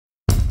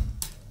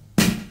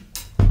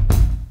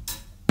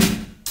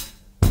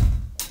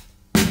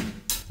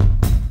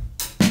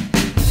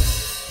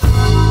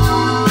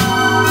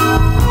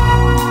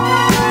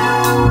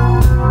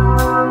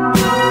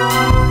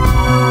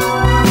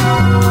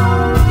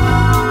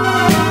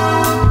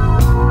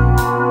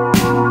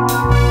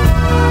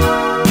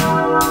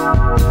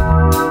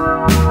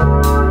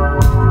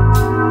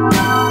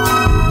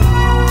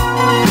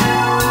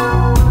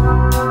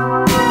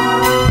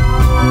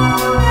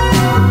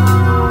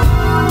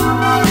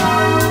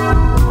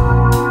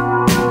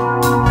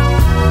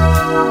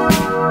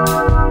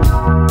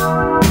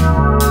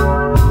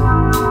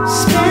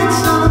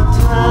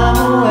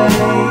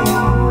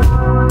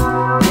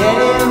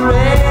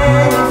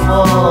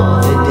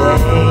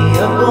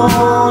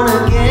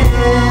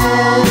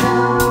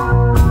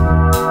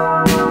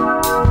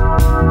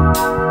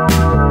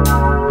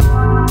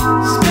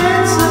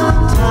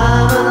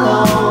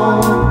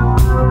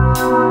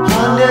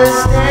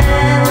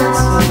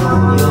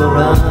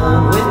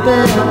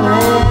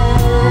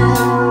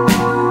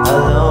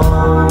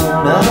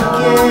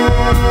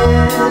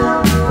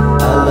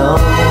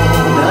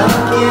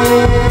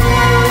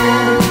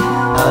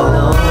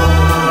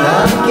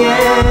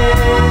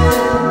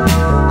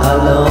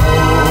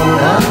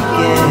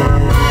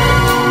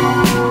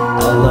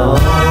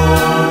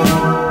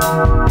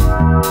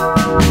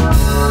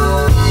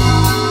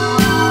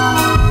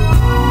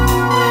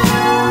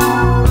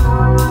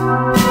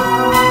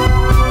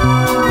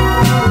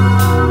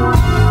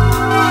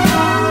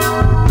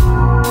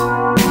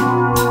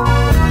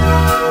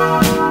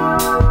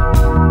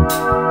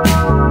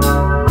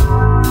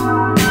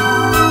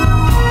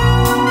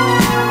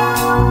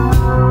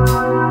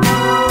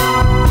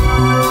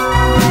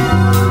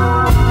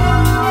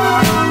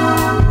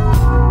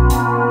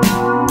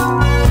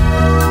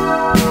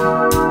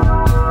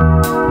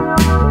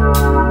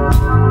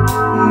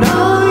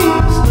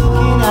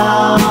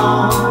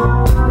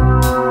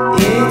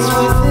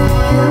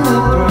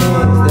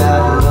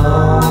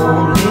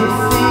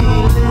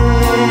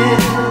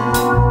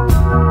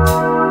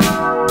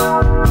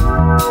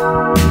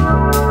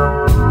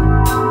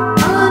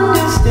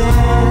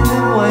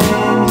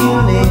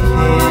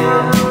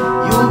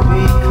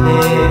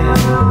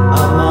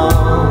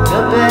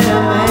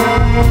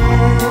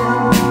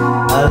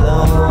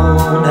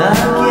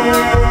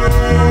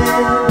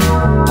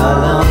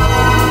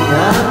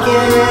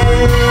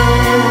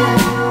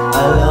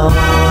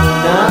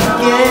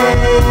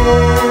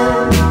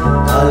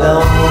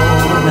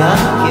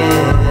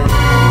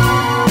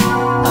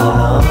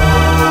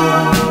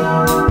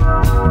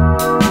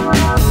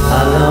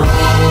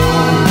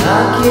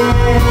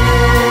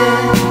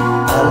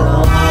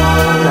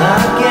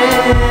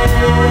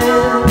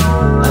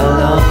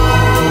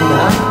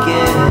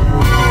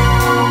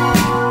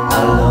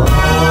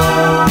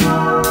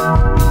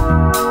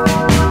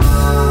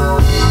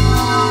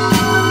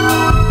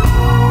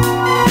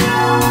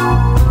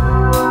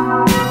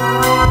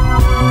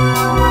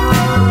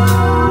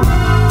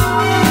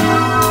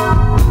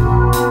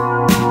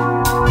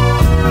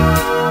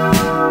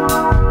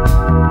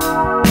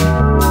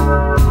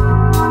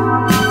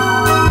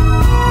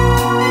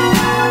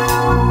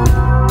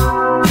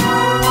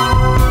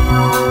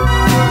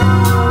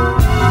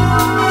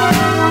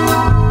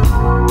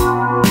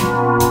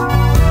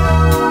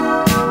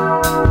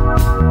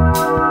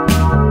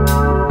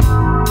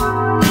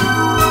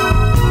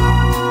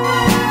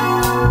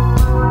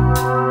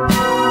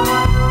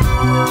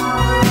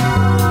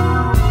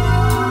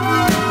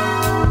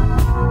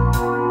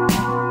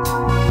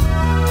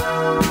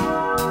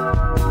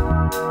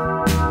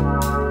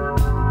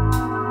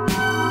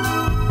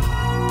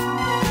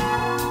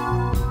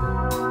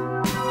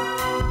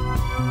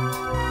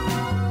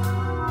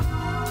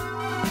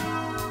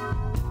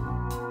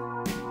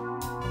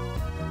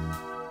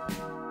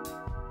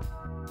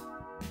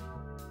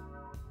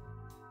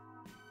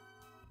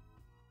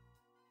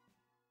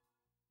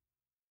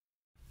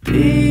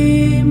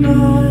Be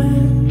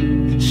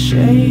mine,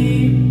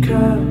 shake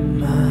up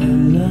my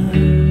love.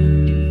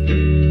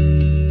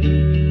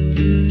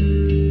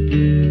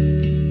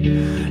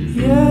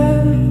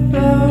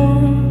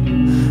 Yellow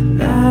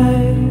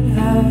night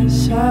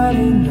has had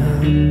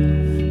enough.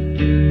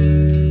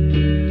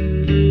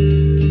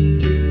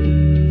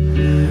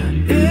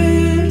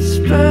 It's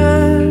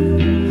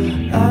been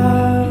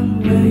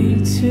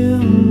way too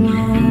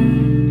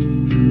long.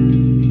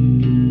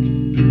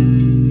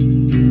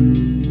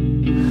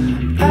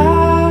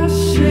 I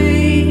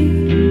see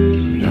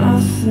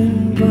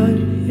nothing but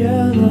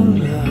yellow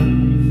love.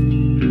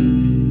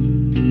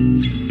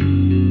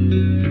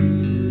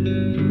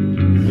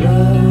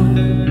 Love,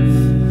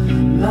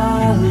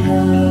 my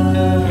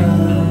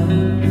love,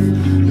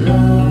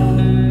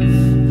 love,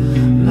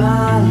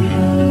 my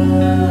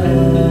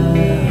love,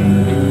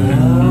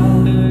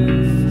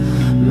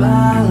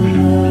 my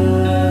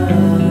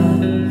love,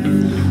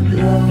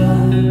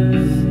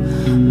 love,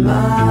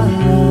 my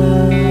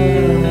love.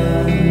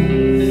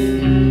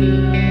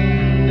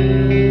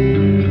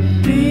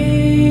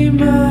 Be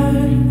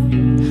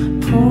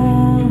mine,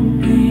 pull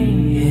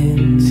me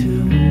into.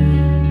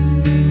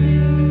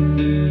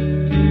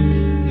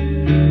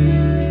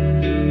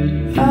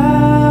 I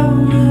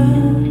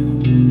will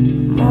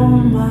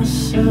mold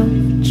myself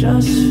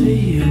just for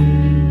you.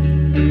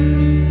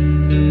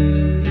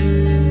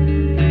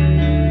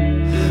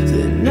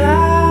 The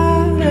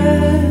night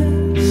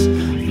is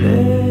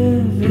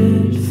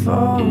vivid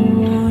for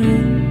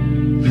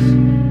once.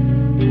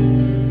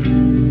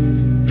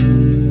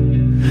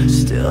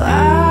 Still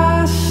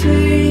I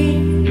see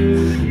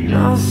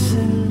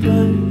nothing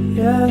but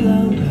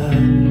yellow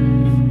love.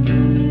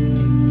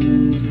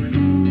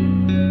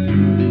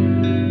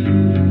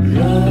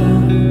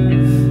 Love,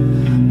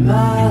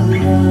 my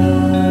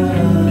love,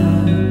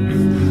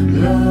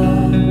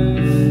 love,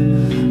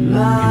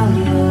 my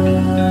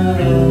love,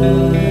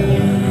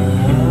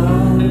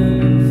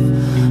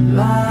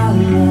 my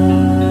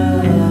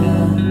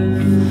love,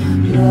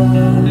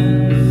 love,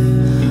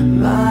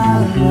 my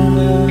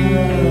love.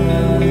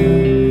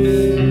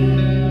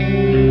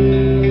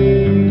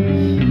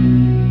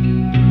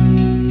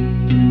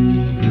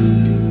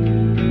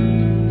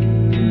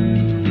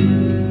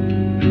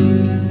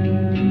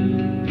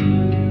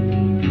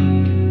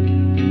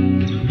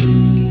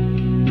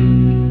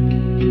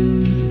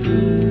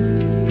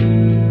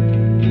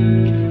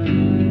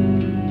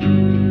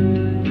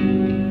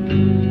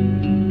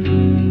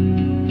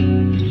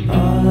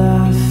 All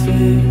I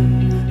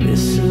feel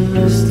is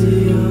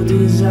celestial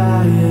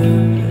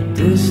desire. A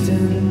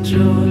distant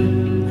joy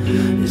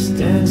is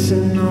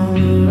dancing all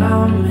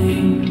around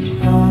me.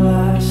 All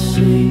I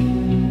see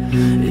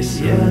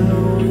is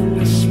yellow in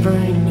the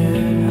spring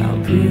air. How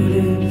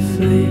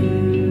beautifully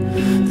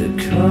the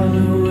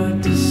color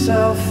worked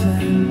itself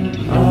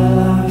in. All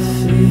I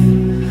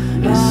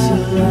feel is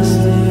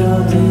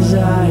celestial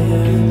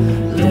desire.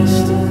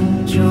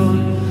 Distant joy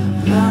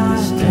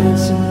is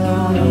dancing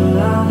all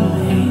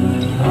around me.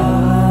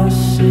 All I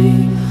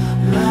see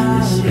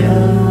is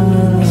yellow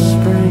in the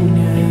spring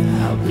air.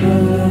 How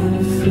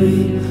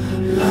beautifully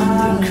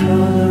the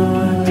color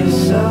worked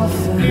itself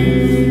in.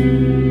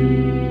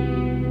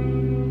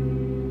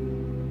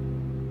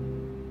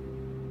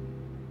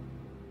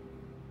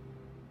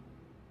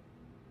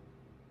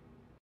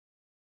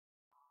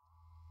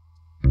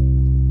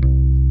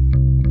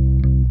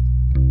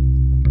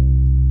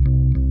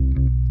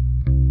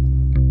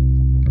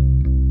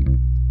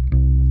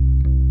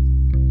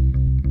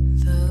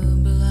 The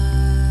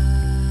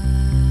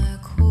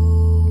black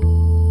hole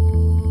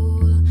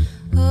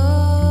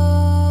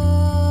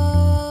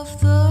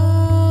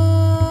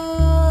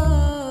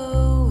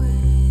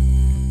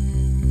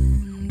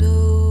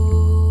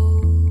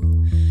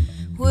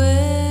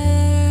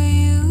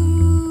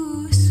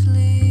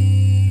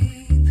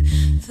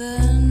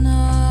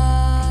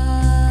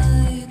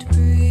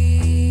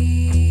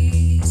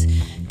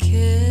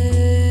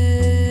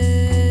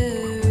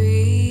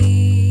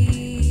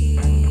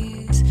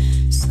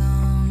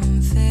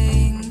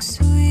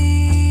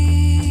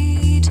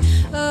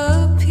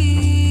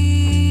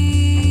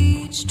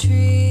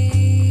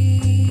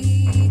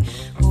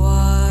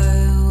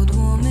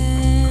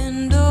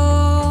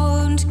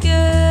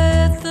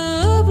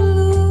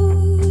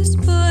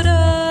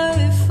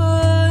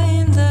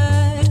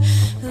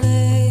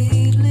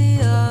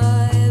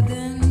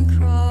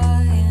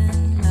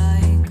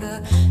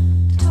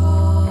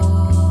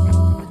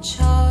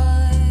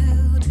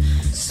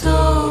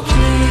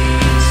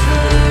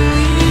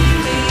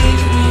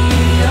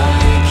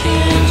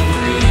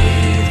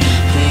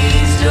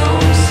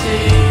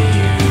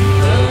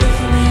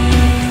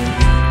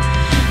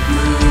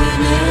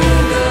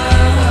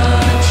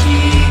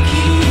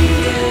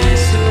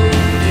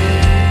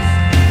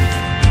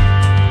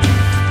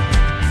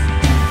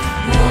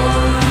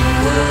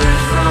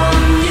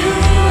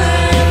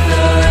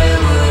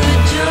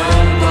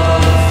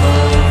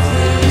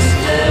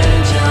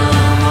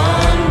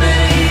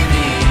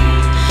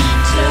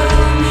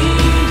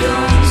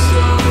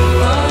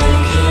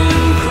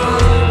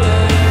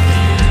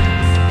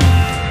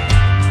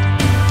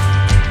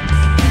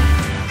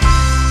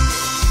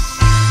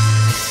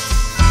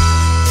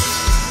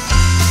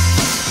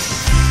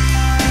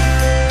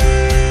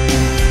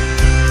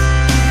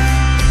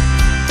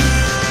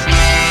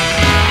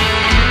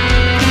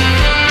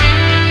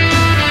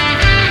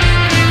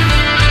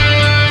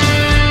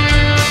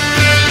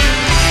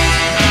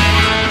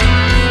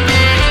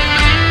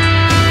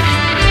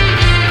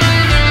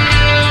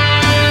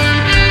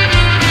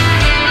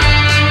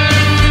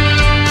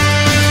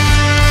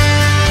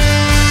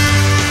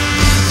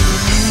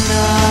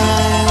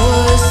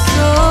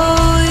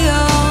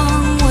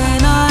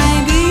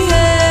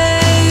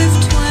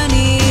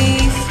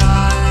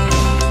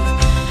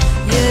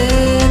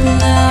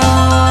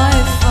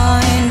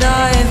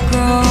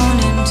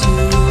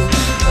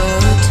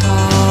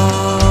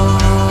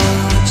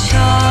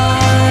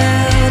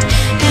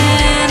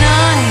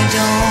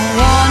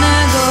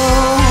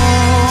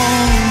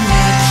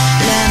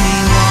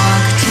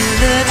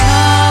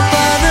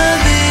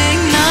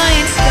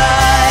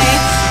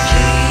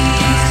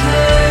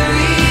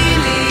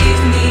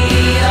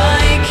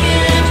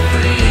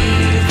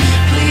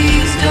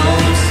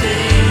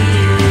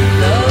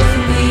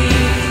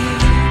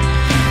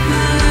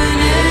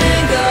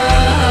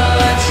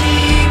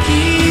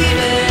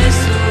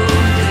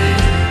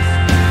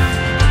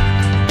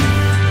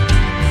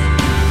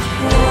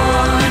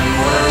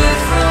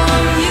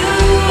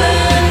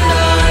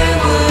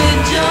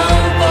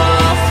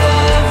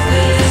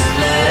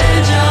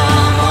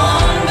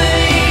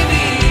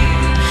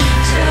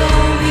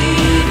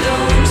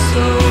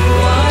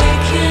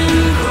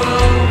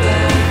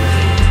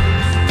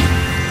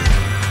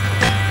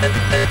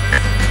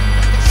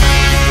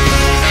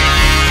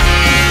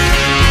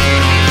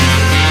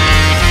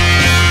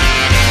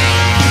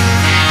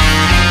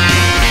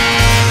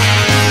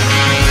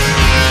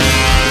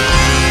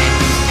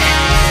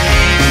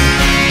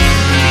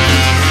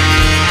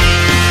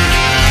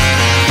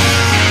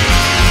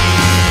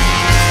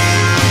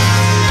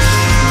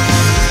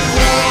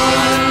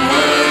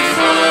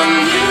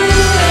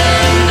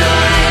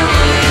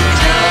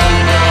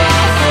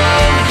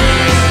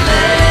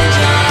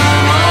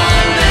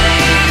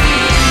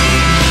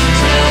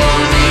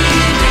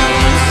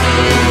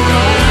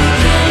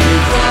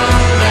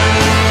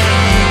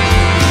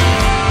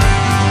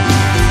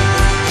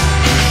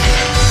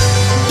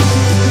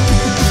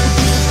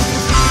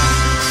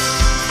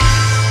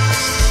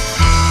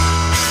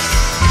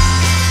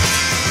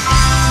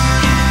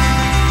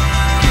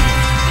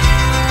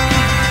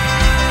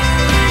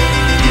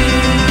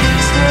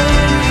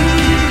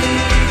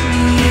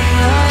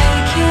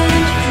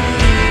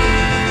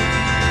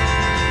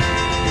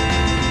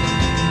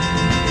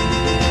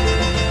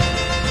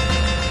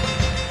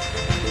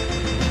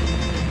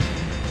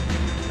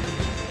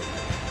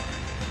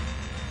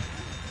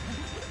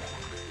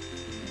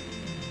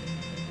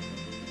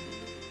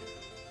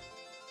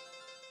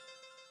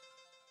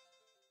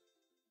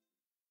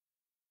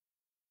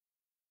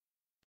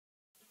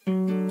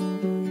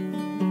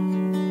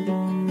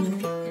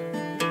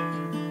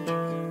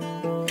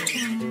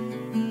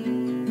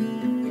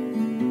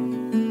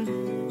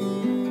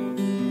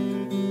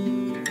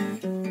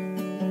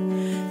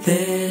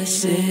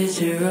This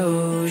is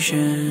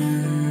erosion.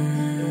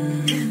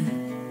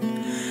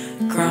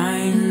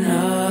 Grind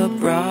up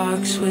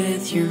rocks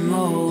with your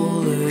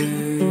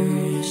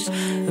molars.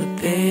 A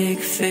big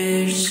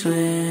fish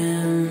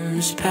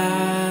swims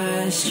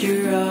past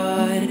your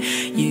rod.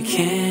 You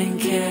can't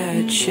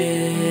catch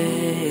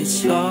it,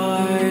 it's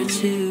far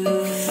too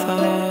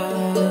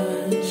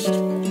fast.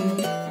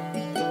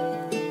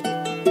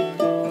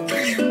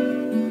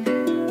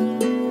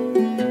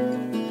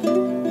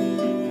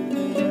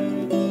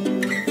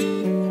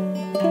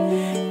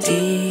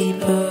 Deep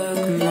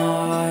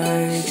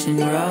bookmarks and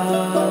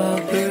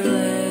rubber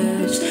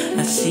lips.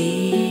 I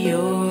see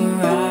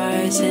your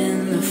eyes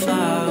in the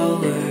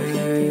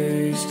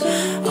flowers.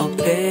 I'll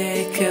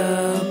pick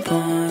a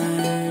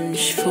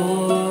bunch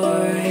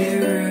for your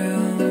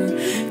room,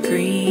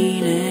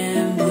 green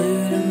and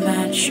blue to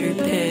match your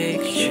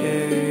pictures.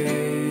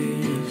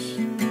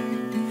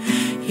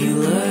 You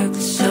look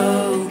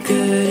so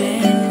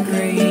good in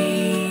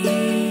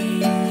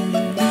green.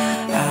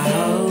 I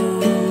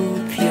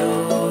hope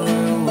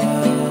you're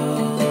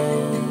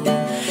well,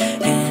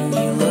 and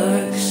you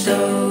look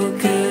so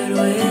good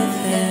with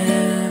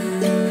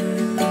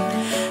him,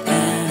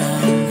 and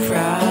I'm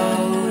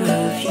proud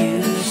of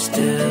you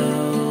still.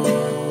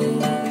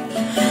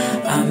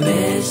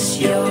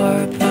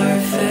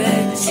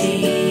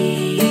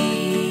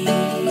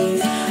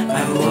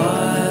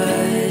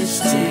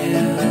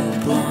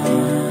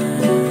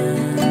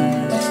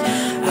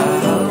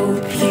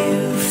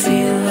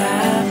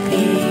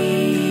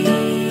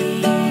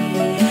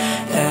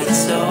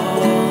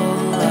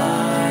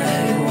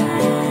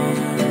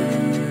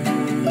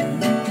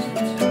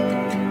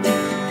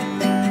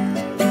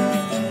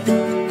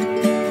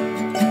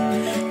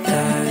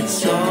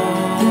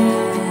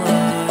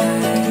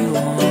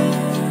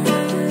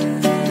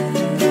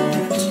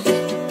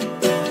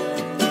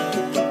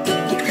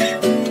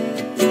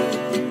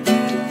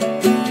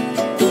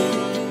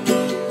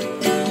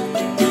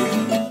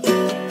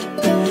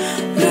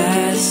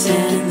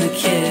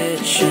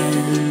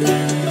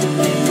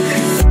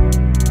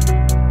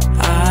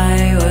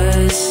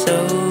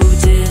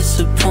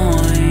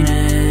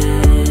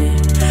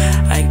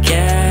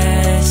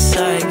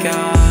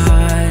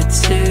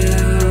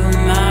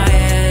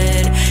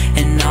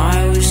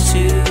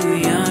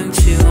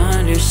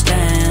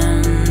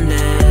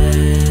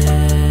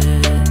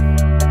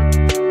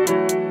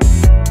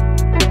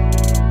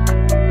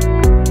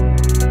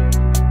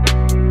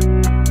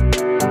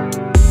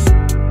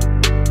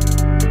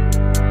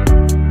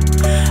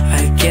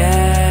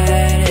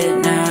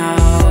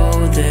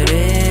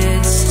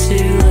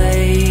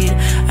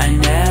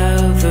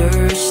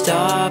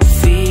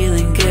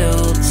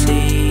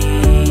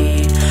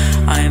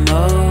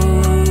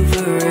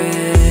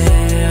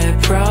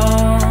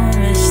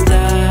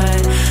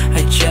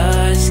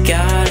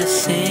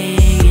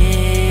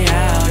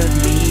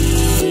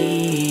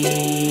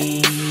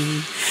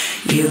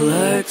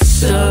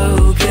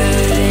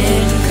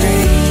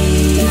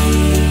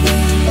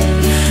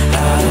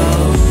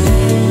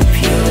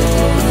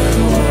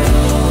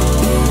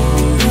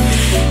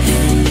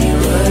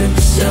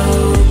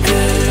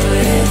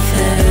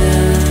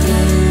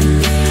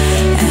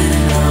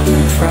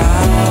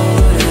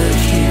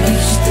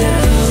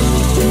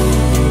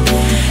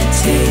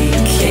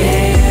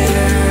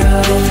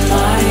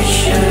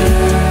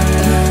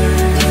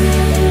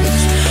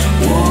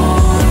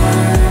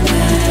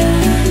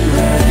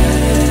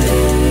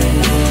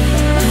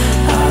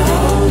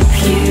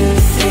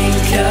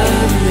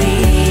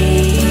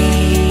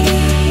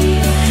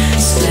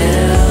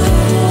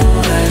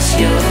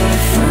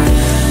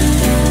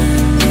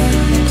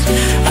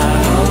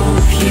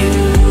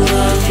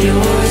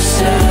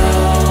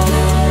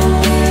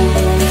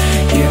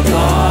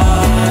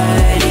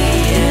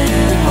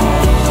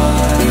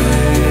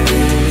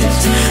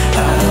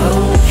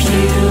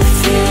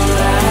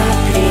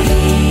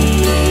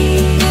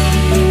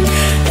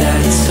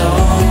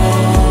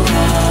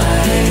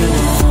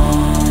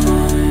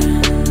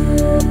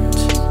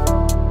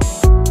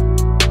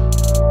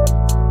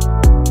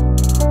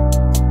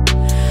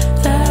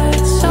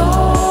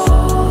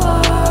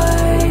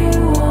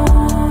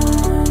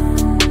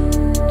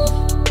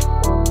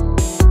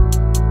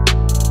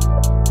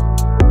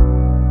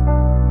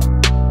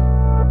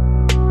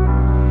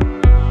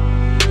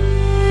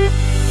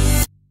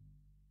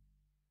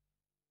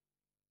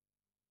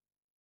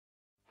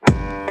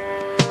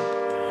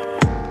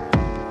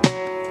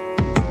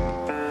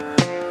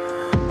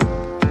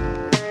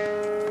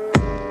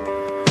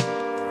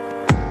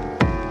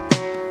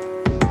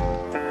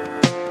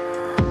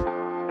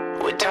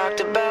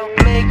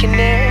 breaking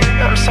in.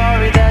 I'm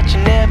sorry that you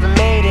never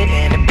made it,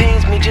 and it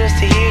pains me just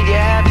to hear you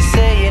have to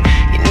say it.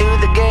 You knew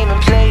the game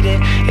and played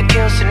it. It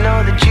kills to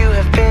know that you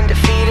have been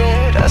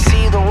defeated. I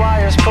see the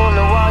wires pulling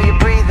while you're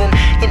breathing.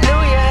 You knew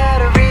you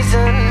had a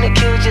reason. It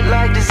killed you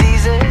like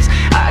diseases.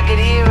 I could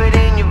hear it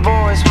in your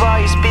voice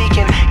while you're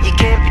speaking. You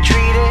can't be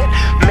treated.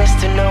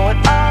 Mr.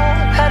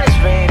 Know-it-all had his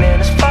rain and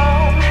his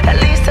fall.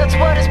 At least that's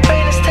what his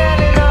brain is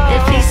telling all.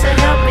 If he said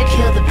help me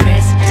kill the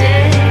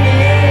president,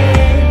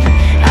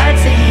 I'd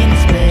say he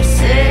needs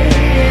medicine.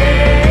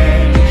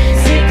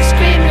 Sick of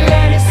screaming,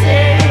 let us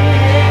in.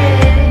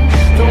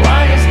 The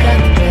wire's got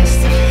the best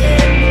of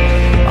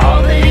him.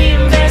 All that he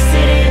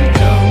invested in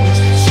goes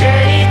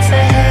straight to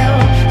hell,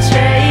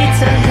 straight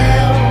to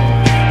hell.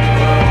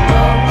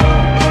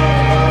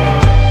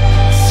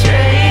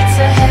 Straight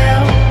to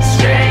hell,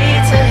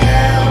 straight to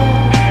hell.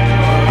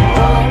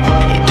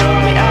 He told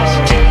me I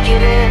should take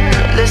it in,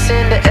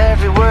 listen to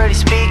every word he's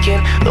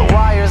speaking. The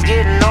wire's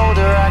getting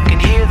older, I can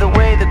hear the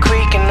way they're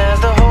creaking as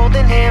they're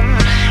holding him.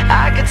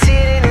 I could see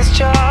it in his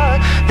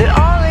chart that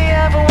all he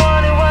ever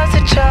wanted was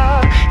a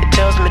job. It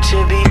tells me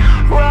to be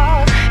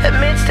raw,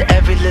 admits to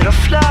every little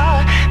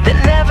flaw, that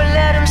never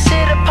let him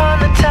sit upon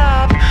the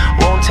top.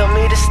 Won't tell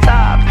me to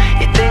stop.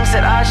 He thinks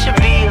that I should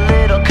be a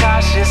little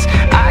cautious.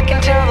 I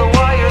can tell the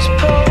wire's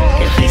pulled.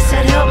 If he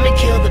said help me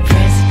kill the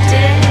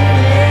president,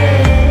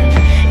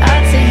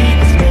 I'd say he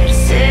needs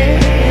medicine.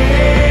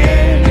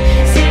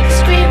 Sick of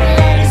screaming,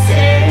 let us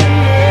in.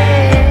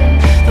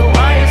 The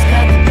wire's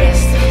got the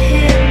best of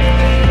him.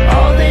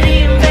 All that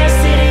he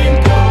invested in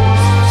goes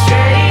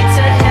straight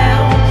to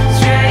hell,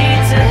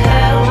 straight to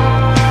hell.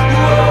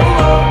 Whoa,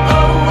 whoa,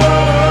 whoa,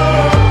 whoa.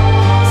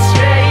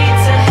 Straight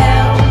to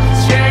hell,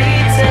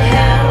 straight to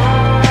hell.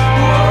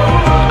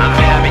 Whoa. I'm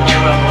having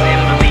trouble in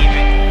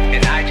believing,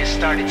 and I just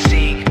started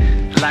seeing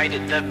light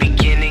at the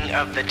beginning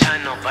of the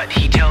tunnel. But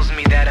he tells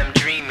me that I'm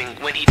dreaming.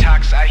 When he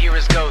talks, I hear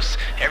his ghost.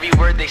 Every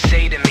word they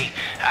say to me,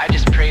 I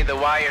just pray the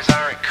wires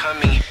aren't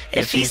coming.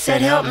 If he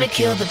said help me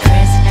kill the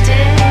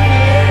president,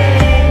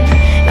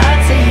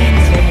 I'd say he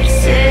needs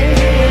medicine.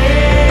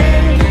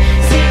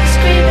 Sick of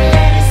screaming,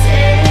 let us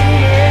in.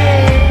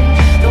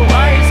 The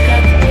wire's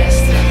got the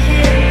best of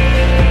him.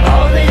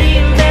 All that he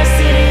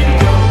invested in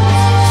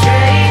goes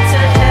straight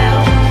to hell,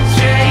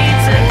 straight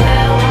to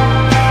hell.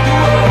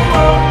 Whoa,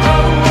 whoa,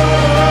 whoa,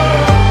 whoa.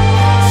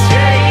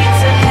 Straight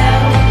to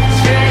hell,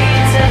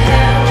 straight to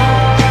hell.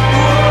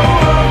 Whoa,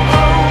 whoa,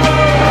 whoa,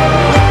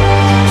 whoa.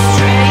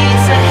 Straight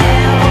to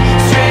hell,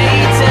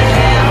 straight to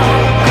hell.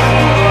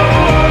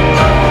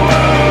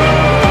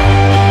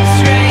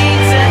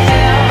 Straight to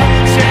hell,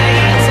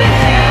 straight to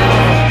hell.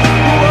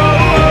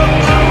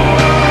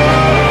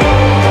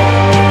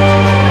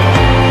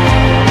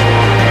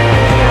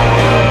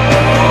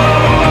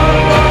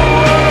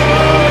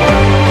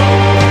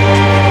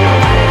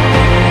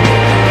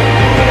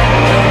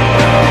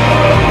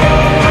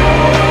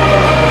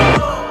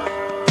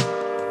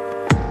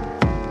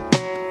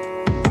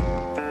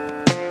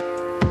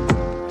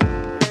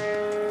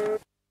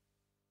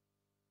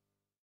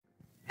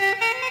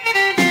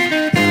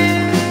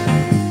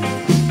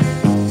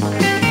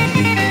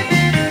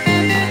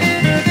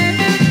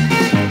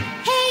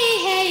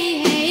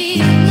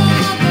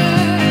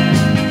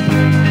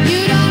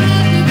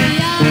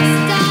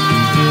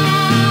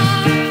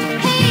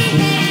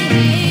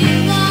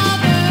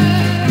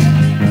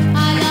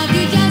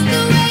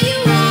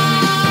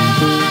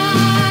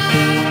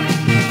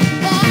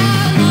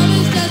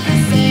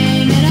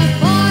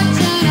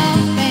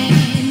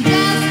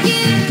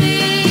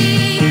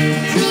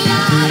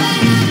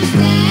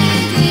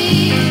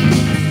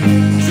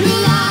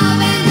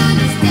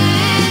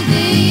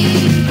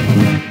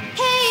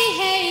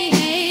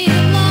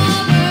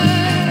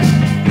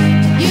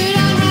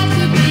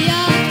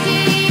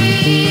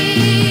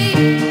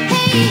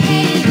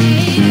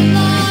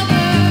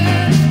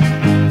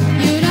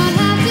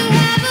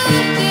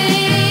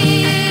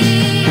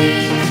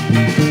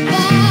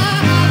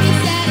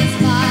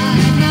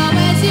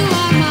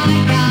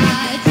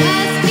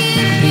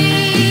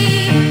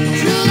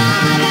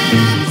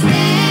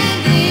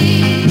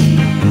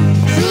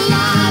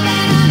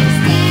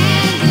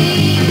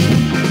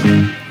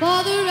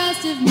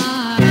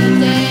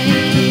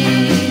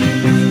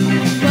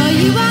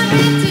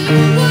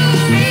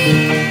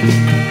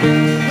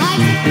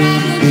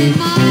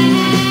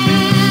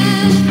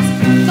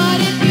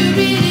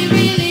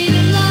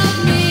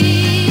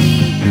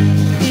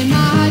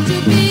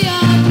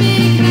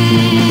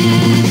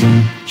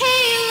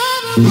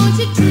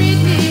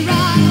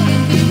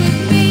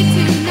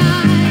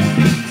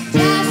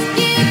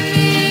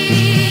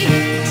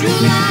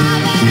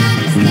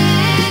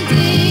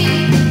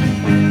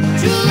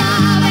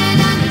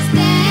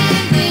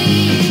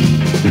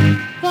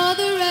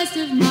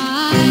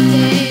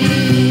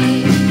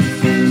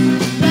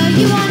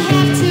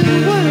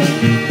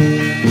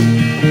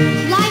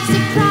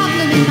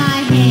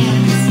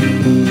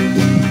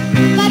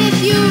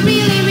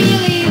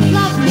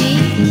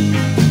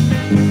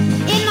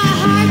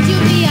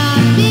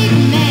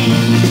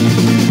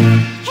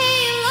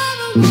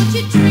 Won't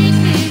you treat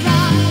me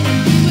right?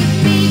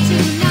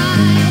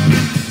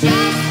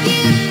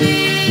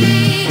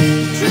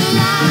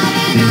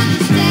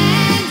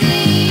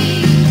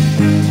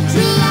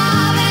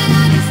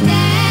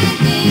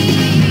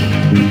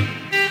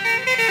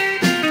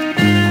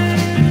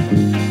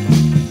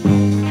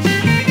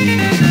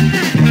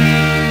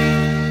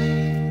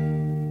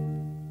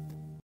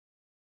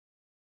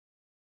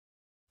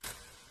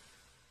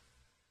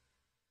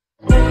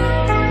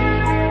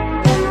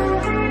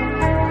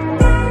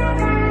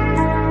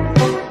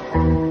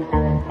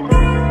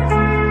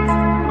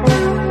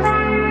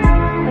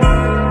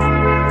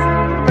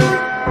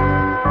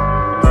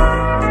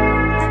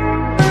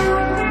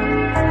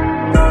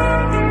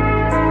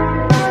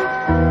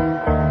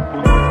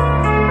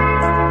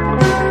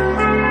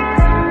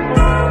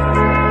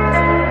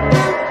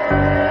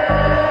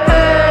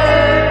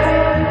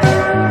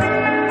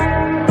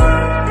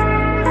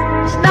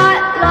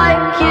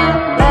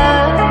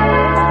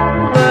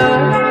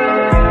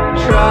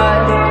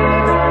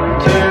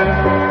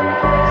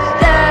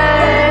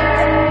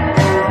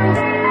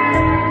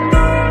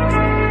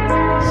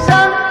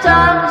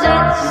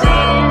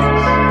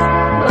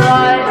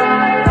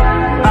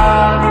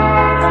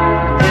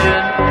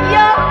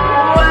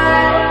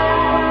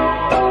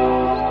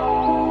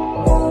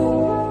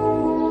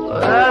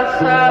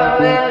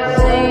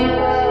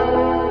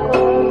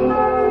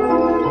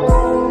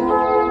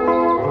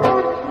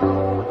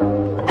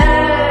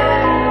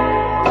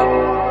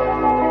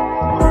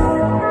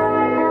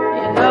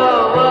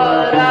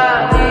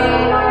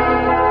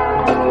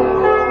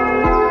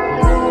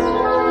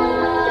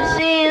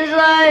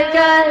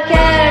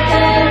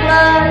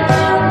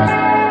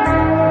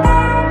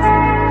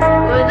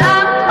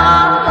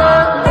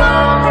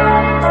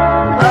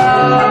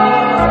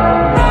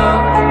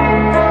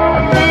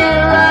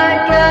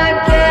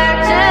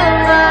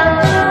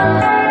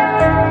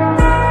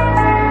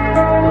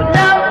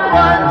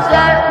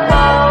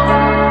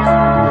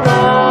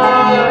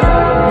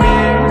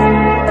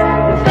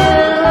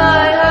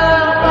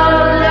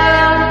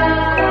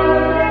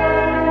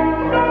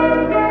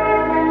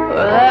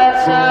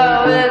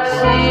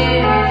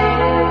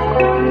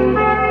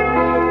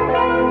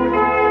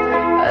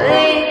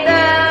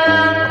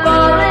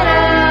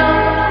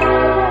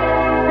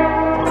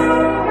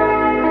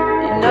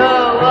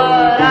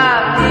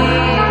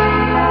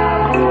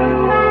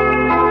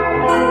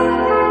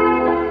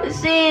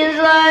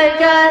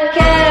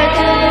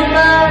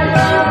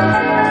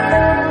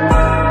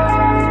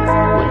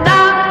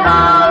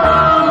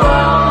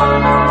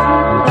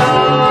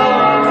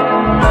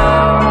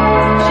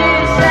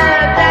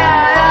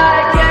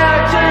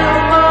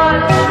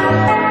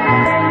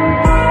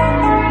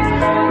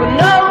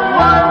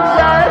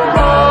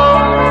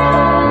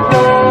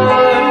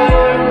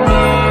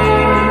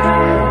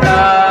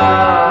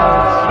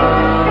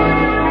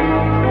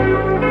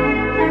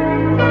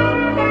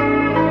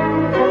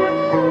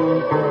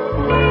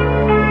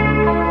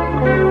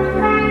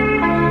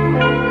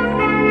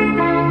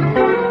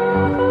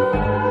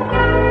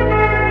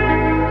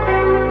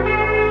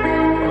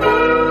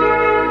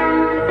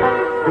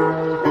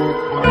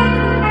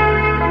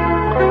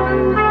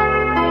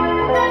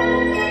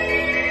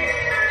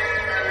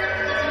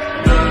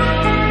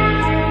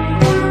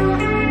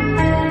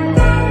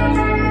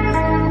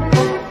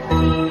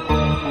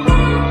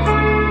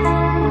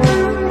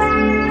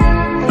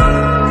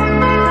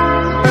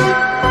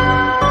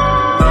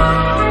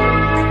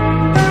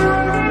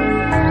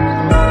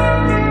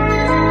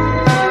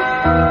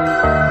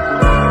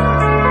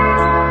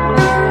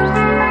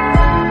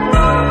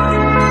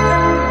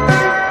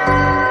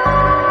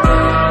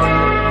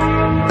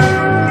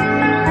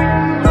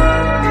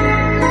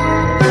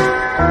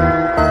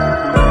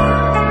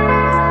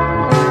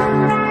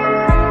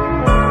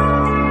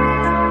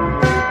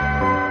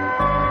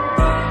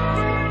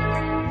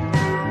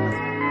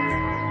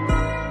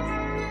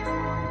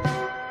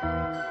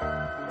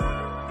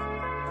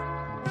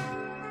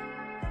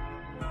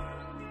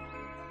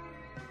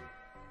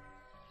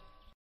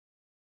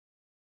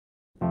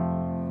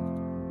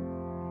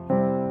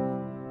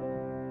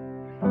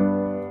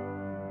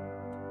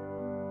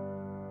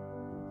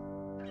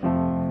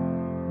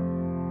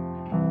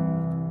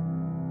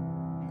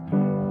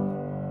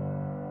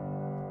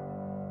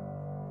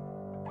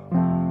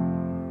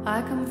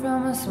 come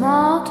from a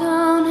small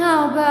town,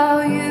 how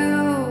about you?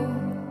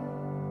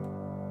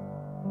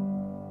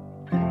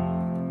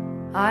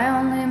 I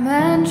only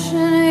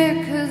mention it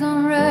 'cause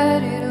I'm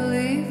ready to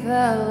leave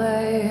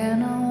LA, and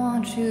I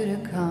want you to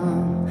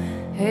come.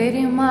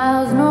 80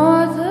 miles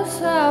north or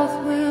south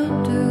will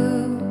do.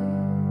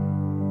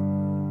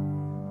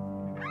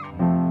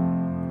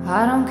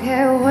 I don't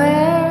care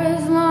where,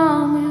 as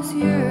long as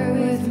you're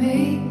with me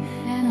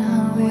and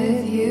I'm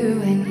with you,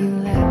 and you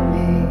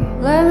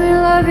let me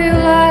love you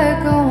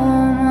like a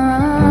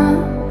woman.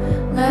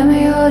 Let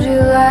me hold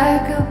you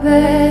like a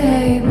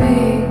baby.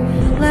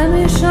 Let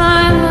me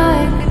shine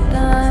like a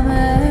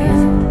diamond.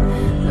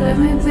 Let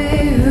me be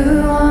who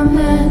I'm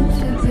meant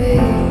to be.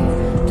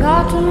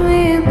 Talk to me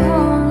in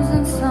poems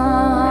and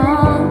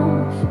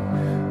songs.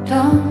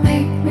 Don't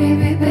make me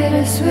be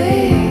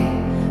bittersweet.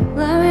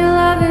 Let me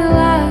love you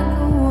like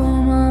a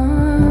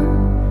woman.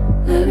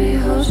 Let me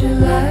hold you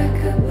like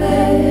a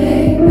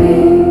baby.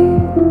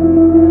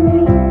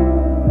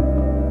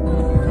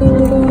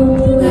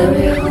 Let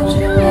me hold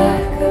you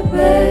like a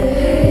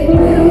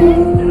baby.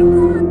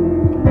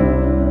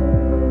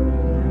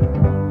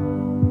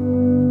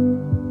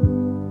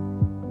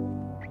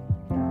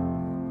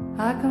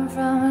 I come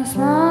from a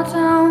small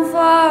town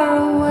far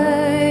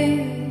away.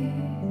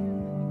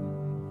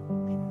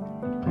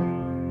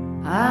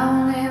 I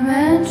only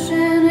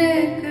mention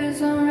it 'cause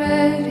I'm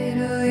ready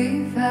to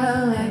leave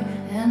LA,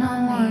 and I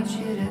want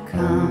you to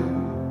come.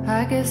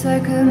 I guess I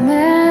could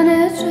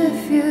manage if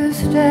you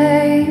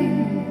stay.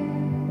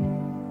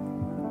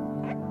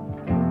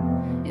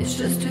 It's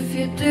just if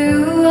you do,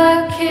 I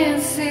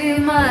can't see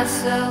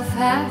myself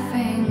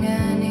having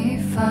any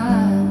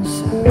fun.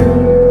 So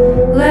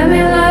let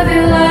me love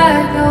you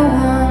like a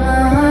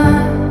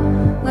woman.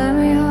 Let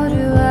me hold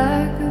you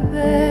like a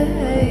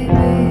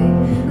baby.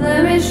 Let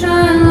me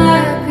shine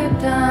like a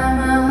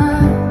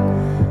diamond.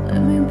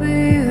 Let me be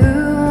who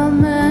I'm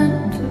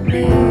meant to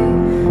be.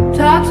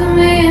 Talk to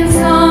me in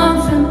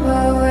songs and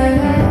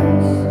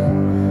poems.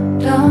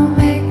 Don't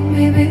make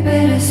me be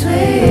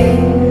bittersweet.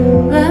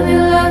 Let me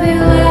love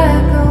you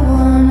like a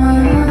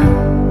woman.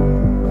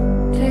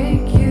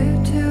 Take you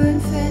to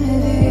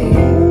infinity.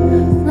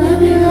 Let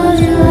me hold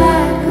you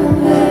like a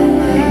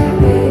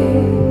baby.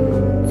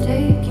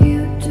 Take you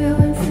to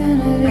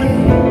infinity.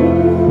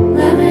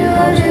 Let me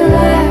hold you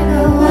like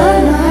a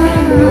woman.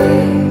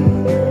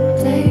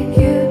 Take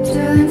you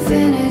to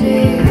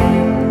infinity.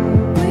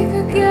 We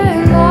could get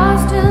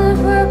lost in the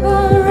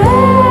purple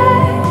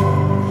rain.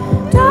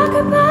 Talk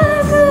about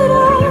the good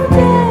old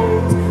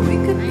days. We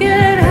could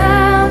get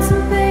out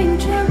some pink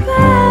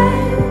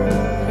champagne.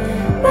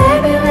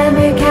 Baby, let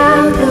me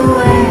count the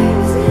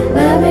ways.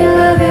 Let me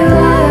love you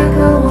like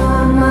a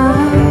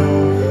woman.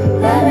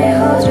 Let me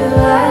hold you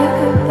like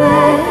a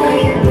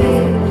baby.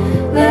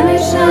 Let me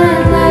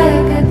shine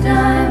like a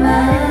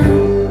diamond.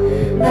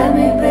 Let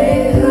me be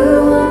who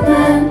I'm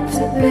meant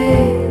to be.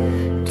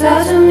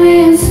 Talk to me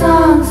in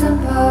songs and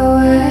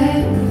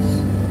poems.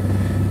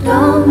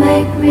 Don't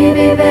make me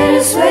be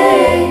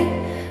bittersweet.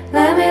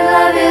 Let me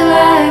love you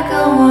like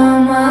a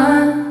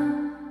woman.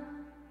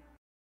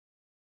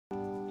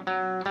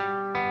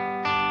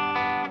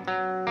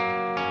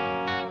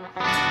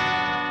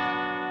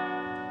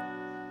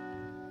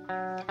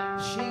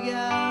 She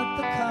got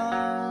the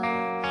call,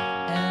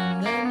 and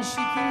then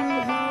she threw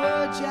her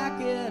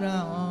jacket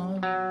on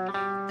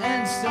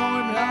and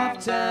stormed off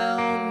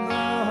down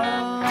the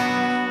hall.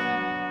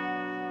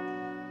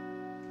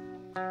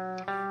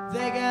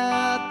 They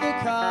got the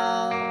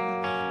call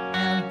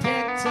and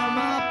picked him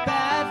up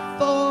at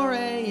 4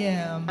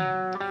 a.m.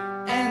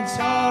 and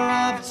tore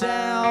off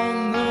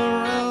down the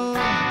road.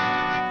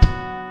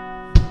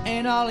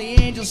 And all the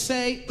angels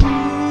say, ooh.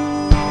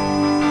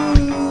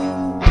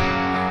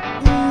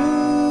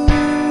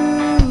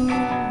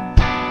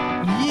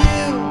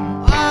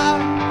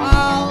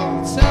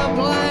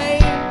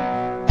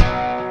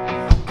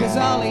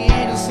 All the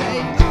angels say,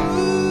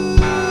 ooh,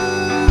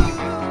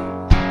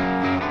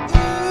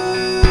 ooh,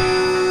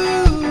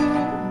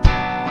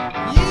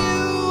 you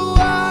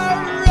are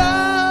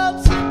all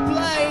to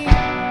blame.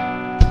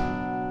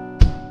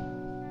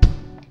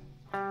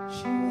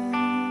 She went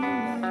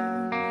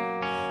alone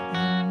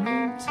and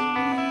moved to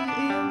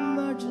the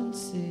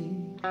emergency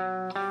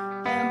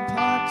and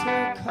parked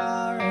her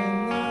car in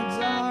the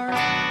dark.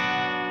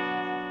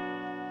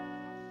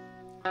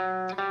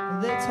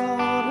 They told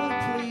her,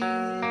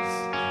 please,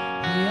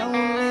 he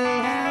only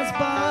has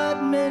but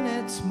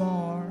minutes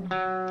more.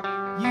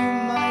 You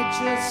might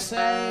just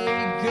say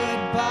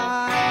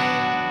goodbye.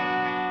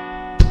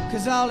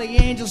 'Cause all the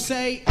angels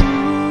say, ooh,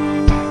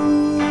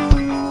 ooh,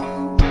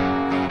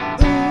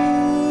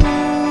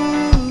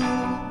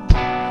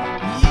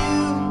 you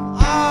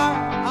are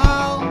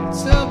all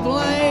to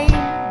blame.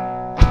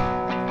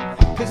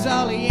 'Cause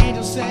all the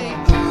angels say,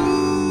 ooh,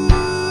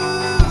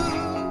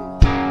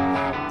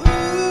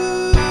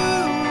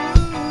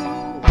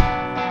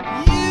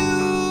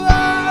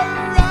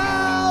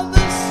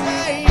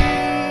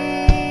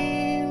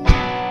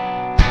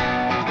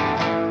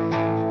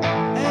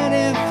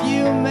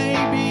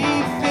 maybe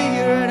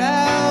figure it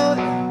out.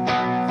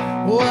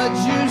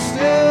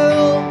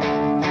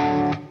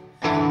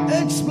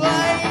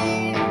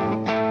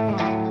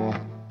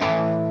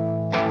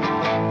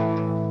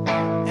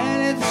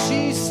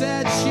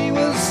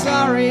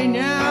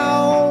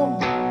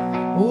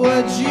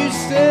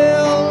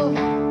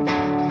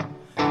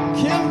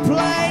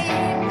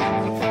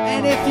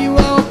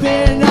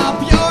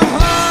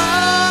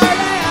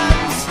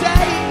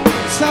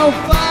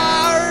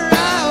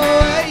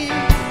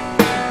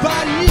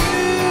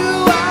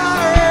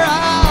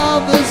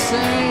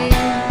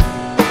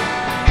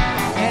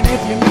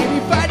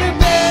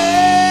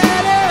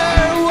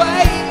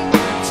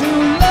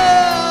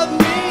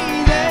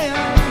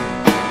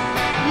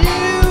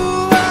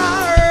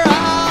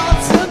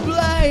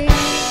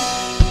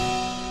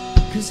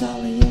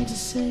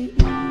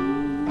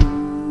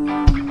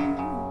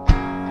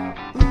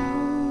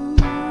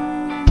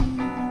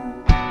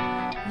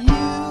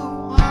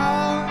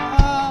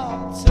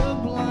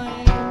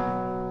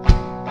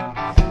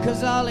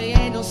 'cause all the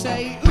angels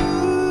say, ooh,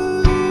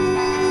 ooh,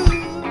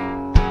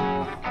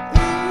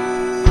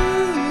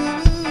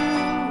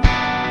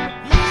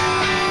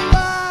 you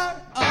are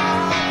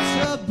all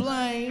to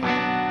blame.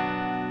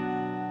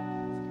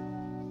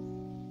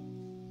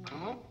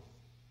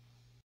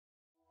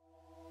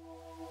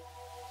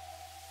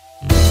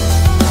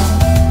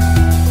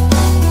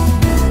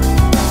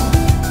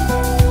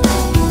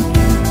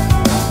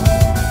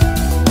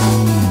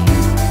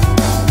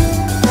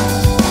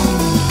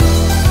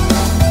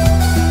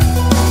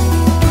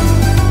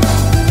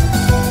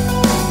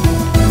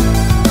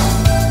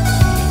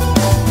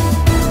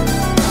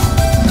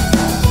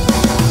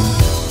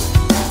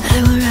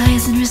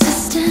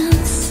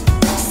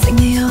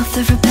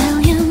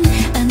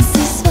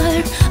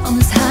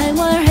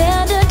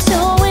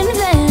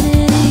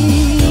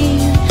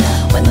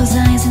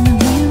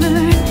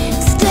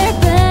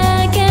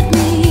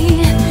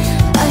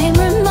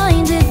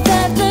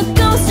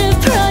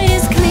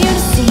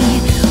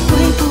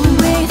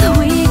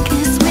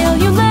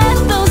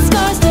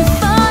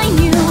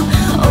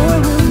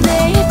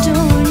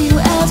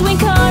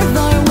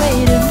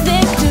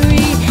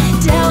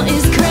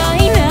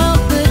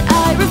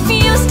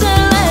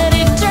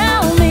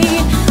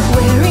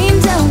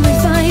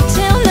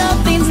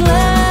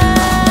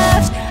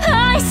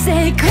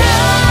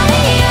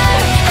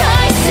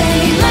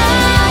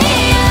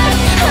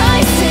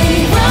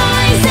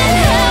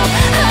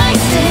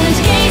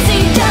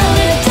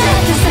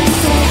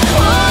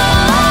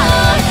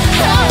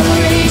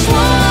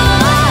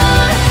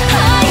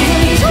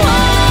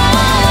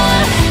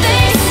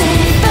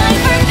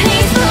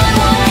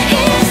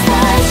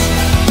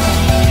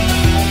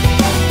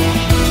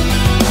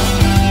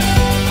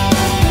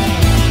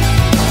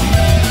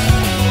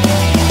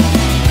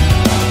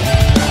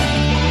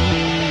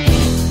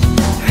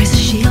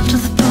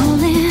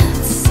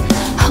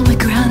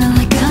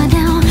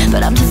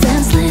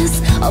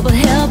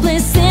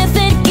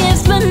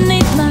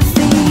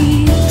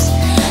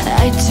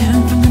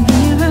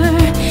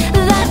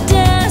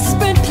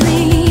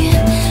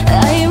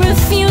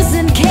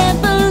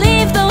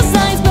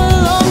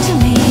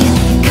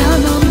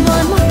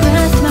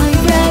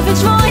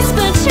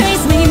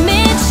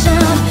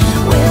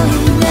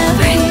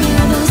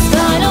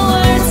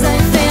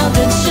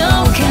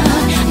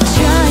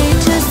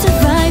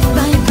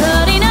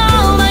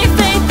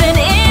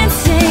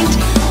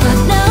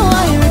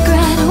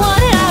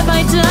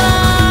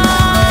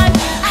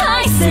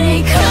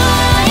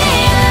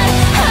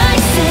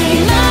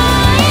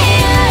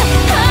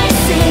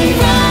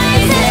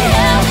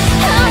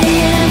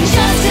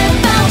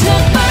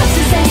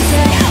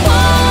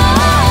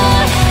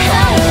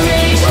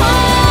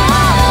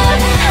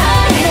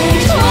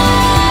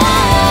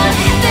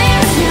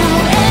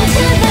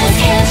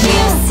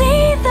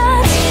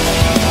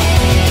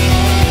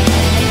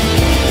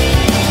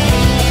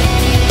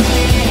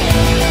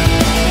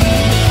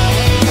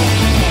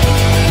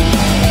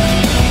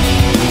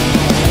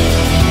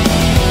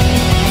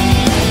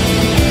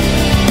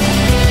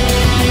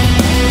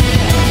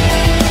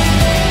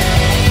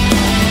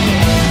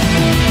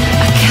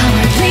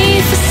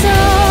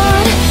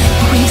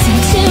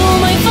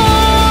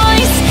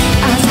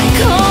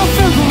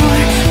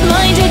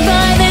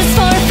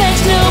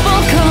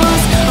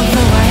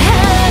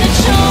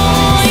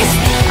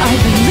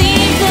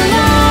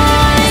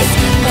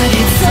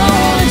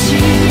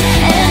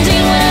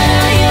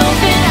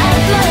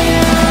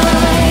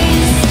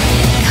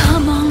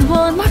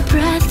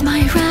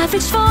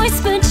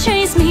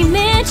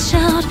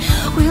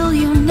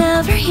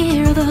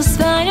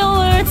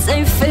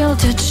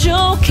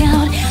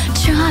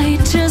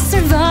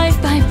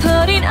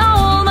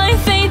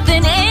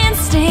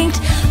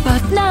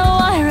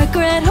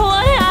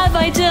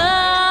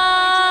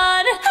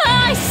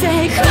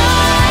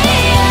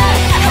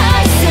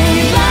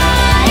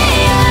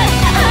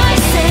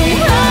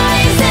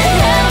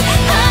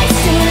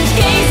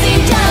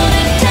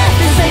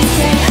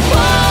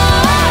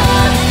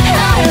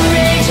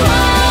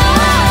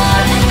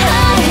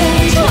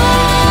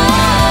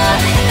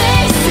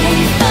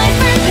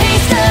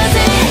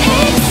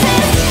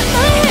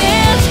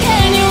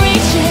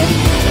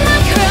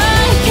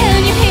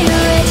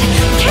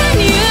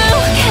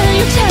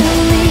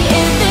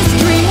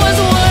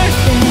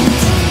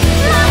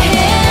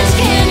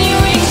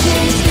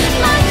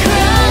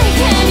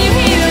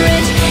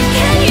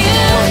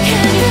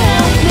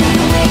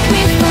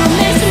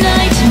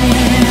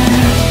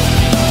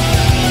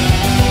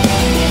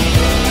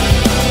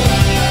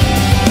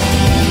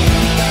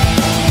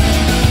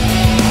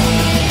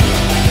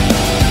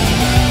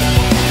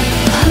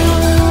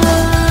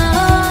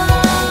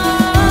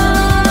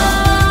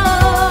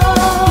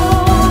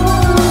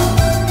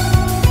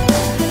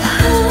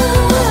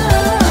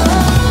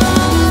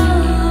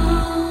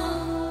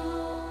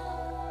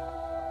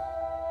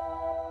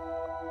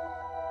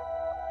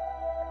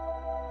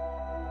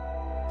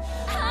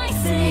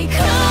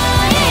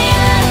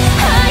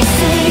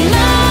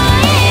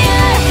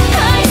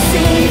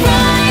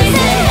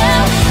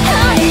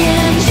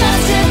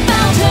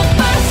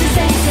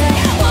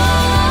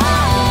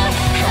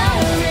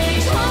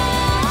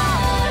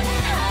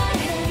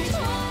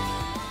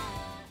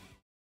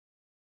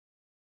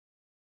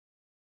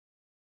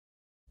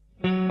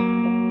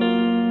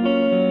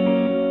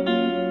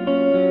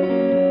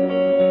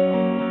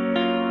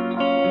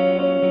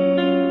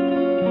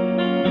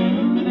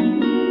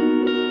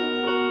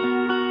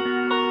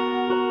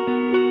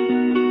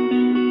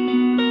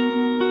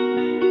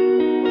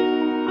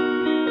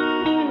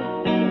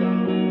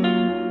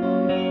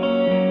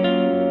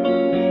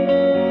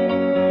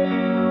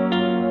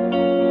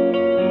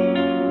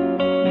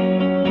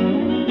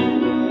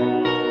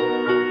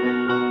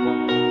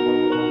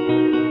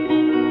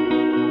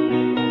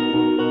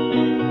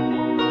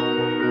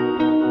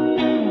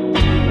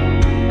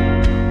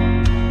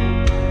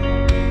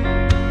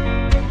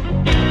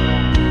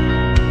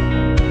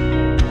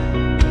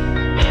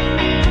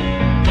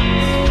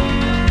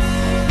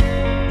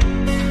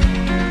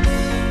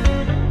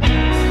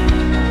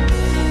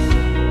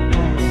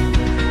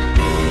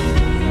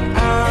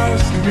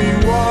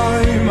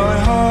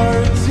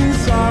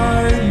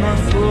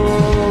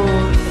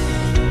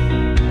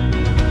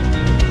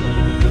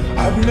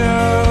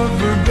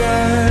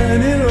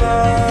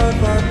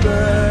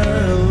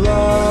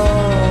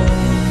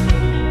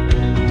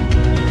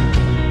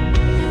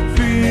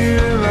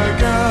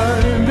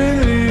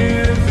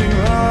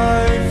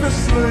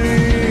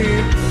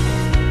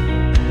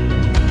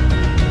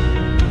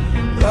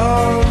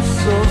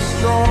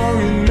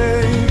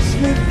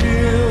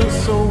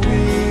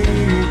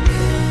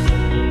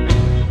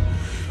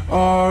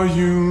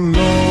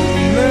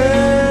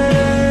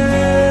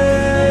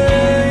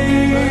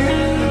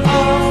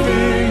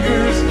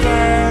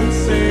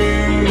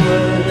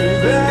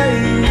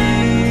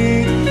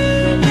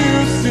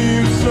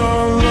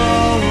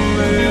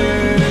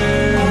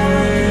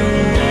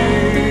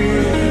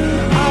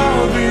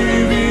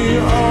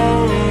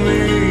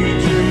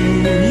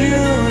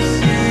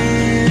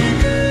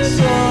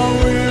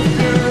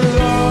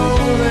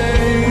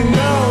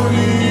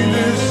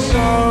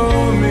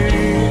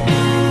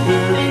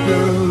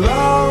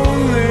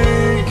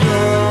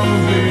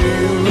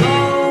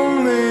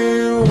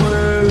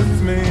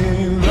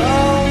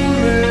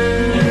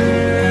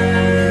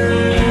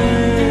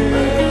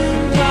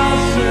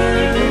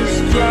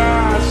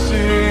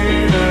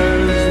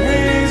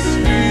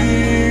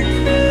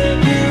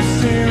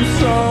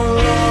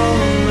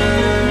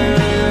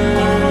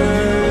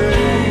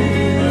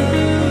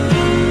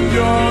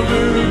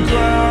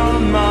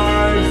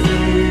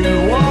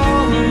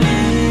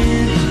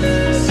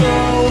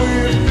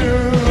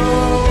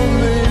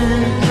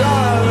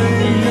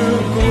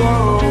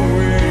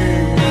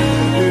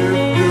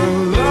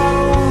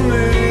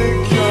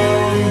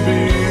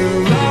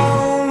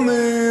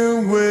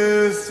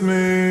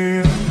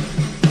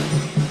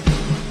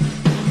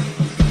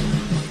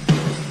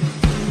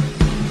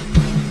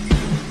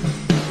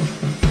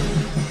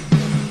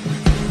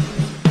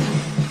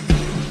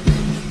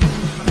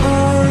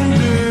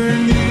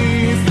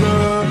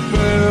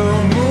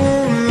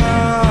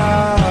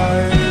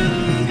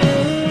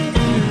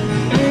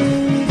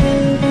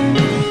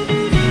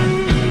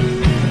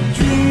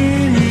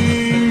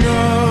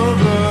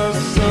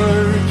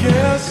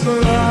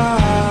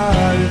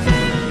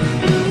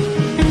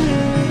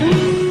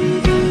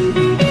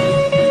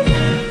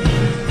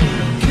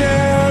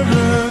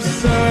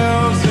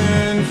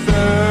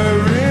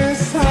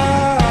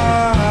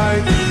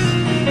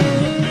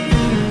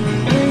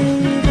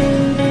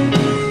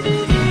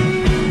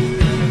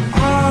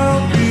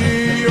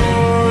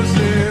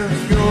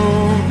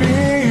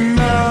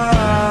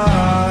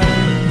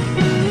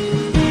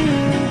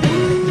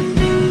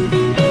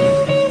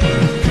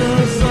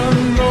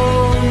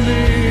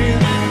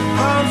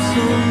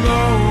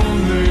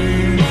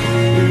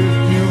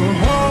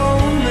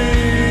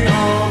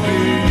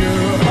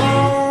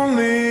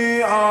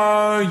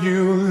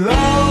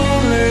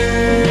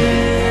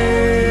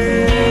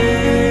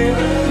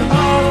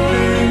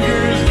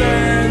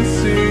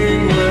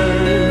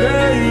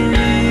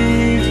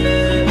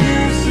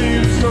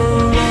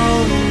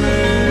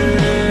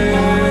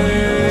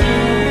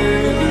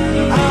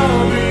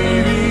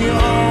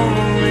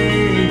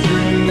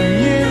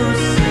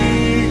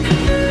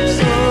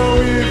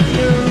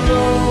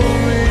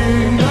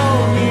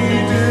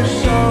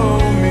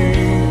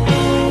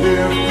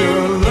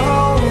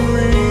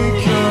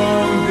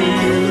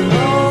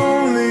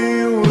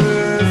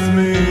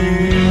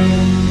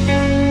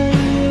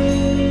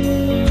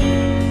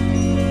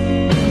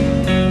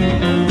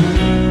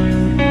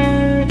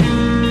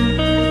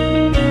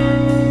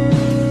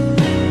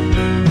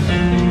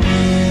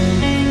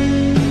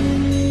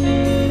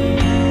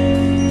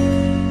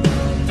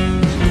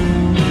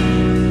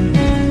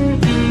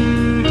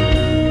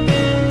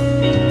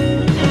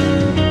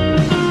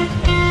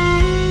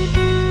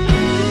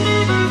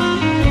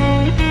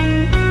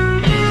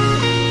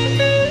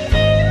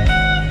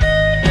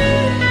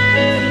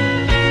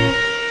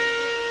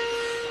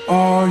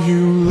 Are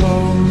you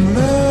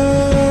lonely?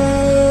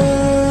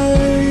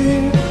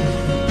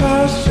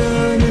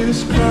 Passion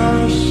is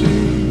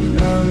crashing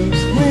as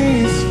we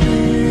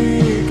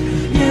speak.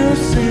 You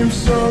seem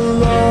so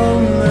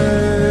lonely.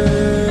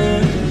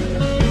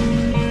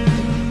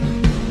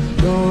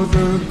 Though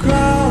the grass